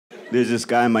There's this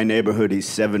guy in my neighborhood. He's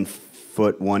 7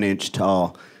 foot 1 inch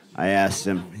tall. I asked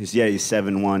him. He's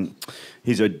 7'1".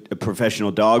 He's a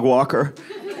professional dog walker,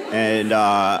 and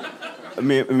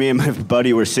me and my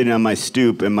buddy were sitting on my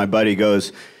stoop, and my buddy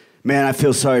goes, "Man, I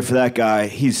feel sorry for that guy.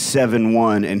 He's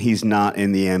 7'1", and he's not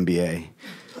in the NBA."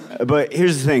 But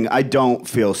here's the thing, I don't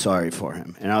feel sorry for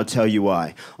him, and I'll tell you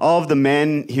why. All of the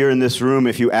men here in this room,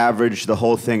 if you average the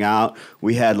whole thing out,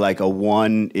 we had like a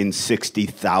 1 in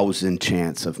 60,000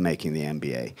 chance of making the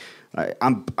NBA.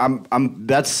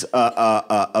 That's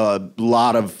a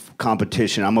lot of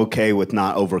competition. I'm okay with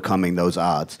not overcoming those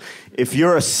odds. If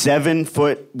you're a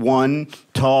 7'1"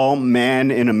 tall man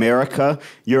in America,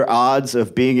 your odds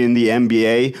of being in the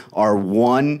NBA are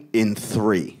 1 in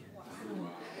 3.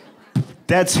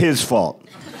 That's his fault.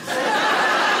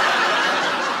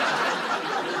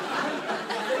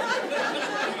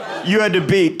 You had to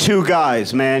beat 2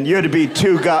 guys, man. You had to beat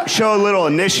 2 guys. Show a little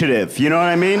initiative, you know what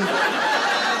I mean?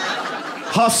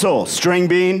 Hustle, string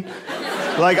bean.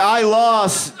 Like, I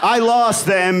lost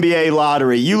the NBA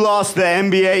lottery. You lost the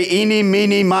NBA eeny,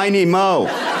 meeny, miny, mo.